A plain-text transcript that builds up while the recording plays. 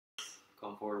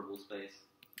uncomfortable space.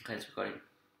 Okay, it's recording.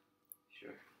 Sure.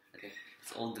 Okay.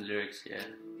 It's all the lyrics, yeah.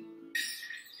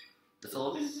 That's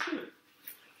all of it?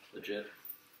 Legit.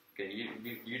 Okay,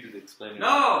 you do the explaining.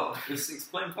 No! Just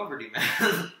explain poverty, man.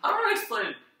 I don't want to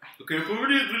explain. Okay,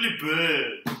 poverty is really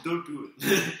bad. Don't do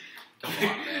it. Come on,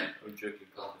 man. I'm joking.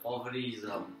 Poverty is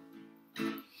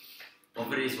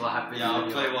what happens. Yeah,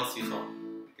 I'll play whilst you talk.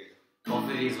 Okay.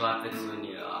 Poverty is what happens when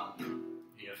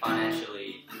you're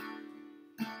financially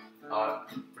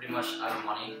pretty much out of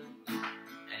money,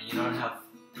 and you don't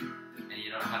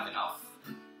have enough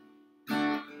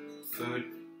food,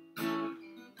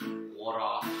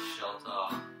 water,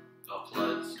 shelter, or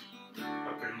clothes,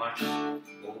 or pretty much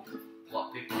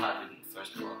what people have in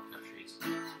first world countries.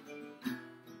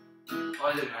 Oh,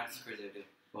 I didn't. That's a crazy idea.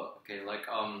 Well, okay, like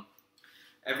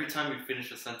every time you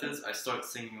finish a sentence, I start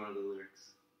singing one of the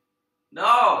lyrics.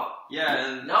 No! Yeah,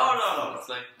 and No. it's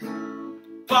like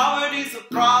poverty's a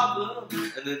problem,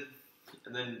 and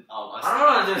then I don't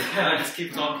want to do and I that. just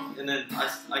keep talking, and then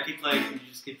I keep playing, and you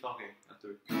just keep talking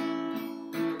after.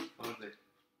 What was it?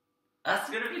 That's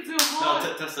gonna be too No,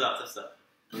 hard. test it out.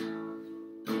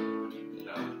 You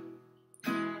know,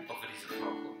 poverty's a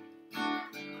problem.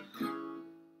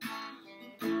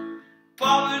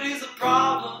 Poverty's a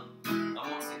problem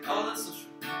amongst all the social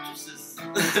justices.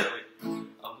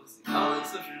 Amongst all the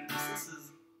social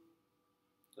justices.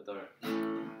 That's alright.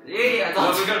 Yeah,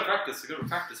 Well, we gotta practice.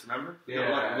 Remember? We got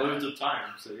Yeah. like loads of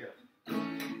time, so yeah.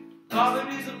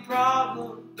 Poverty's a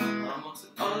problem amongst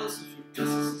all the social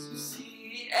justices you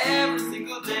see every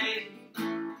single day.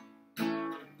 And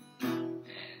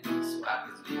this is what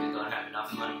happens when you don't have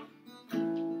enough money.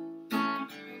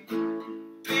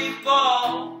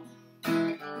 People,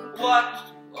 what?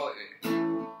 Okay.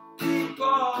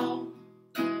 People,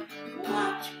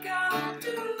 what you gotta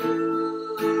do?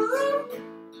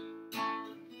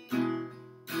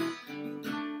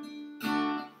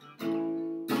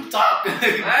 Talk.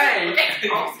 Hey!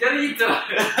 I was getting into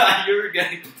it. You were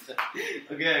getting it.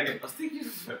 Okay. I was thinking.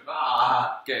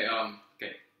 Okay.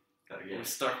 Okay. Gotta We'll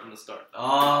start from the start.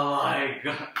 Oh my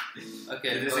god.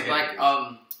 Okay. This But again.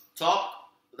 like talk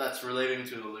that's relating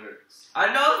to the lyrics. I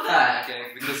know that. Okay,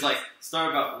 because like start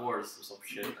about wars or some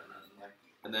shit,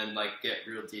 and then get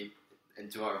real deep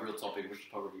into our real topic, which is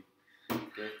poverty.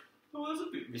 Okay. Oh, that's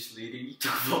a bit misleading. You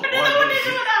talk about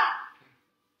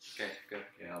Okay. Good.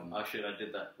 Okay, Oh shit, I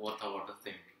did that. What a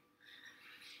thing.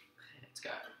 It's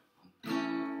got,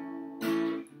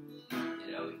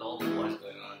 with all the wars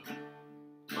going on,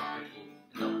 a lot of people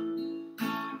end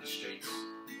up in the streets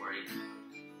worried.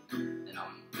 And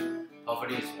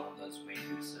poverty is one of those main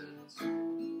concerns.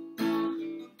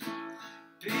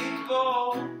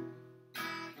 People,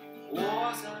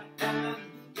 wars are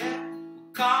ending, yet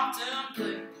we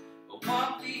contemplate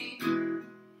what we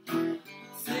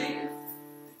think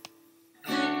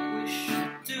we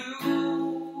should do.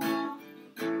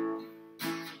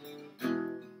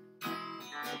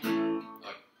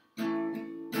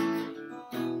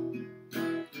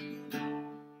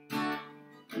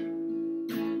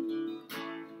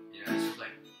 It's just like,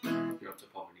 you're up to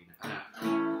poverty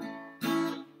now.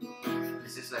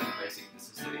 This is like basic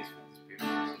necessities for these people.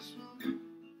 It's just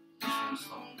want to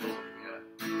stop poverty,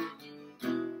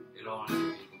 You don't want to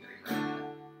see people getting hurt.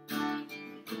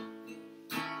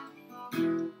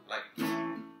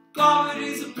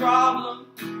 Poverty's a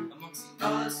problem amongst the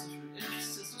other social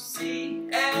injustices we see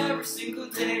every single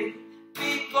day.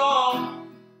 People,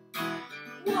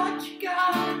 what you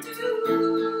gotta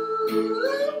do?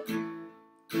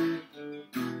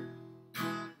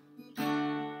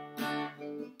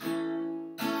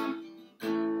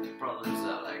 The problem is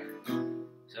that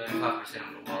 75%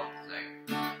 of the world is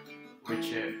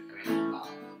richer.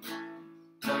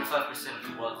 75%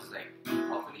 of the world is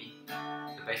poverty.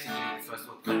 So basically, the first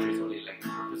world countries only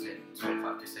represent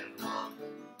 25% of the world.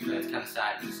 So it's kind of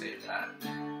sad to say that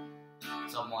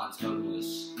someone's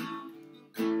homeless,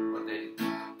 but they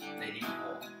need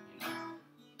more.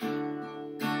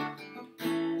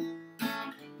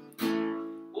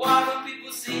 Why don't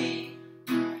people see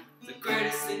the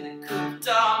greatest thing they could have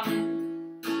done?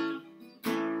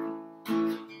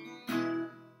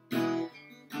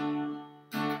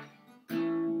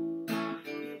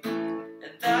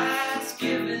 And that's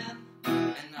giving,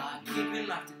 and not giving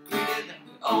like the greater than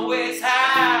we always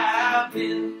have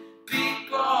been.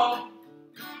 People,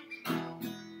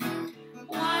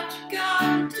 what you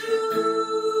gotta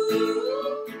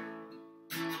do?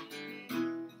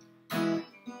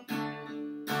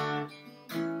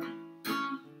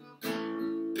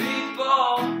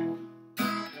 People,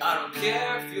 I don't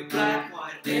care if you're black,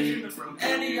 white, Asian, or from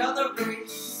any other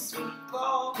race.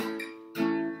 People,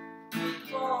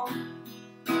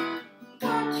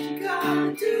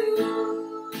 gotta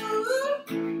do.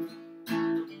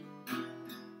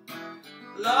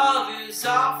 Love is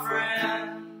our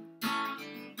friend.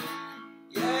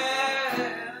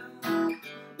 Yeah,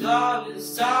 love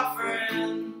is our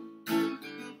friend.